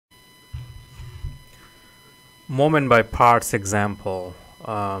Moment by parts example.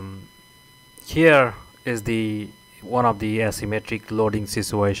 Here is the one of the asymmetric loading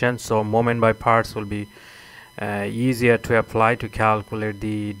situations. So moment by parts will be easier to apply to calculate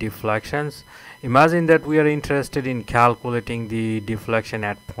the deflections. Imagine that we are interested in calculating the deflection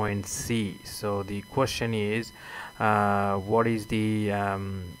at point C. So the question is, what is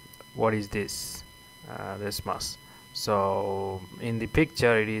this this mass? So in the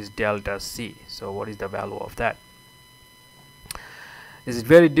picture it is delta C. So what is the value of that? It's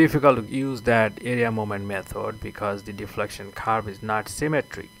very difficult to use that area moment method because the deflection curve is not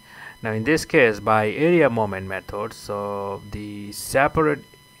symmetric. Now in this case, by area moment method, so the separate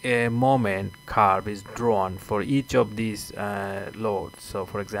moment curve is drawn for each of these loads. So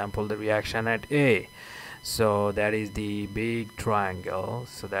for example, the reaction at A, so that is the big triangle,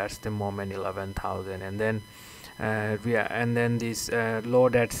 so that's the moment 11,000, and then this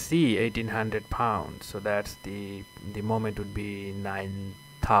load at C, 1800 pounds, so that's the moment would be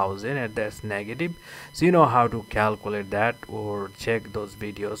 9,000, and that's negative. So you know how to calculate that, or check those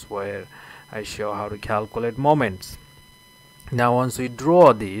videos where I show how to calculate moments. Now once we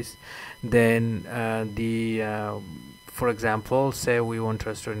draw this, then for example, say we want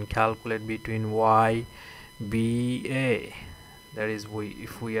to calculate between Y, B, A. That is,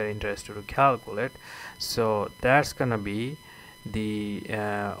 if we are interested to calculate, so that's gonna be the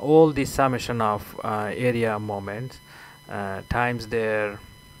all the summation of area moments times their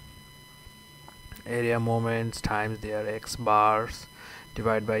area moments times their x bars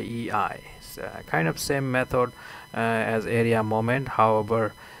divided by EI. So kind of same method as area moment,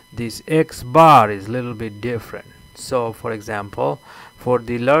 however this x bar is a little bit different. So for example, for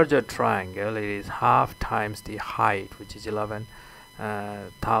the larger triangle, it is half times the height, which is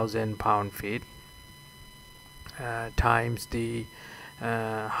 11,000 pound-feet, times the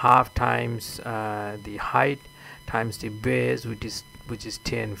half times the height times the base, which is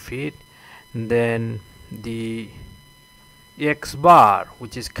 10 feet, and then the x bar,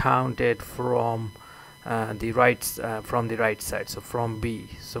 which is counted from the right side, so from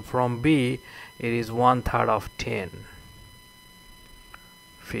B. So from B, it is 1/3 of 10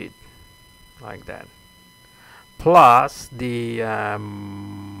 feet, like that, plus the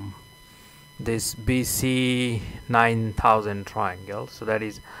this BC 9,000 triangle. So that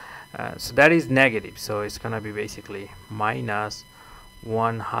is negative, so it's gonna be basically minus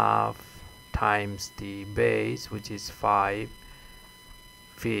 1/2 times the base, which is 5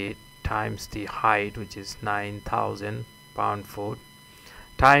 feet, times the height, which is 9,000 pound-foot,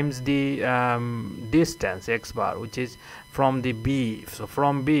 times the distance x bar, which is from the B. So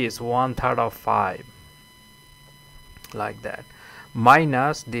from B is 1/3 of 5, like that,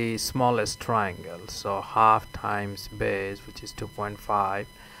 minus the smallest triangle, so half times base, which is 2.5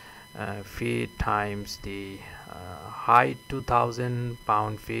 feet, times the height 2,000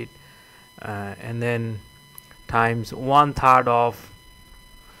 pound-feet, and then times 1/3 of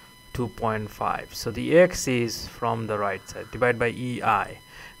 2.5. So the x is from the right side, divided by EI.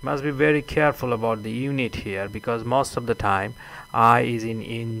 Must be very careful about the unit here, because most of the time I is in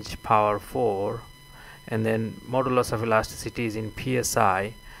inch power 4, and then modulus of elasticity is in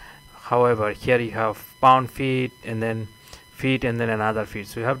PSI. However, here you have pound-feet, and then feet, and then another feet,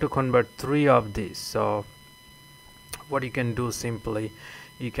 so you have to convert 3 of these. So what you can do, simply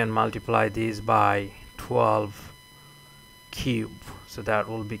you can multiply these by 12 cube, so that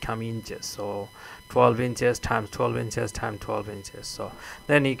will become inches. So 12 inches times 12 inches times 12 inches. So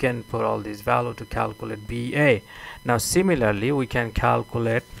then you can put all these value to calculate BA. Now similarly, we can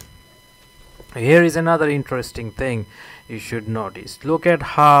calculate, here is another interesting thing you should notice. Look at the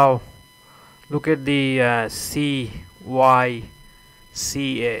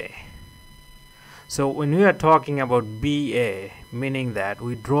CYCA. So when we are talking about BA, meaning that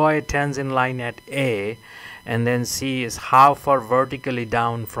we draw a tangent line at A, and then C is how far vertically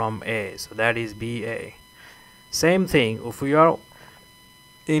down from A, so that is BA. Same thing, if we are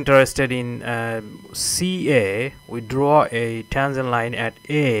interested in CA, we draw a tangent line at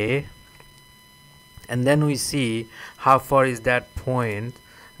A, and then we see how far is that point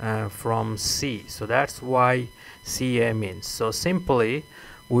from C, so that's why CA means. So simply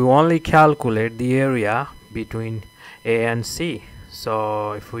we only calculate the area between A and C.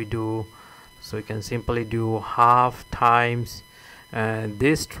 So if we do, so we can simply do half times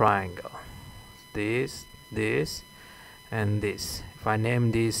this triangle, this, and this. If I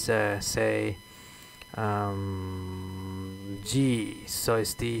name this say G, so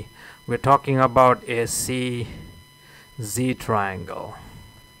it's we're talking about a CZ triangle.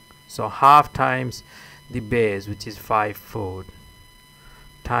 So half times the base, which is 5 foot,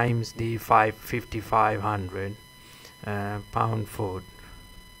 times the 5,500 pound food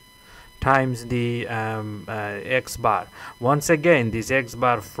times the x bar. Once again, this x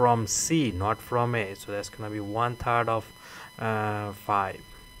bar from C, not from A, so that's gonna be 1/3 of 5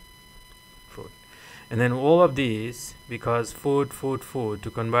 food. And then all of these, because food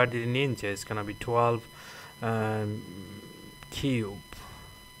to convert it in inches, it's gonna be 12 cube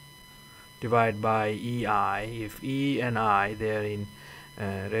divided by EI. If E and I, they're in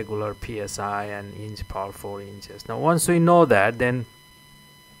regular PSI and inch power 4 inches. Now once we know that, then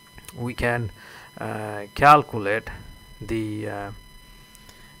we can calculate the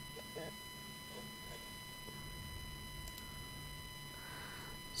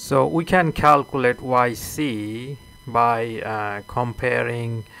so we can calculate YC by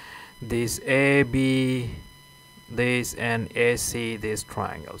comparing this AB, this, and AC, this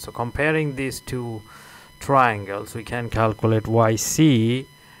triangle. So comparing these two triangles, we can calculate YC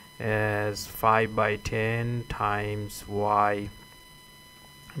as 5/10 times YBA.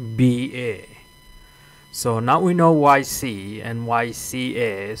 So now we know YC and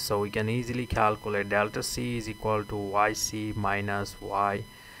YCA, so we can easily calculate delta C is equal to YC minus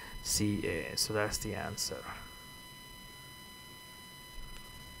YCA. So that's the answer.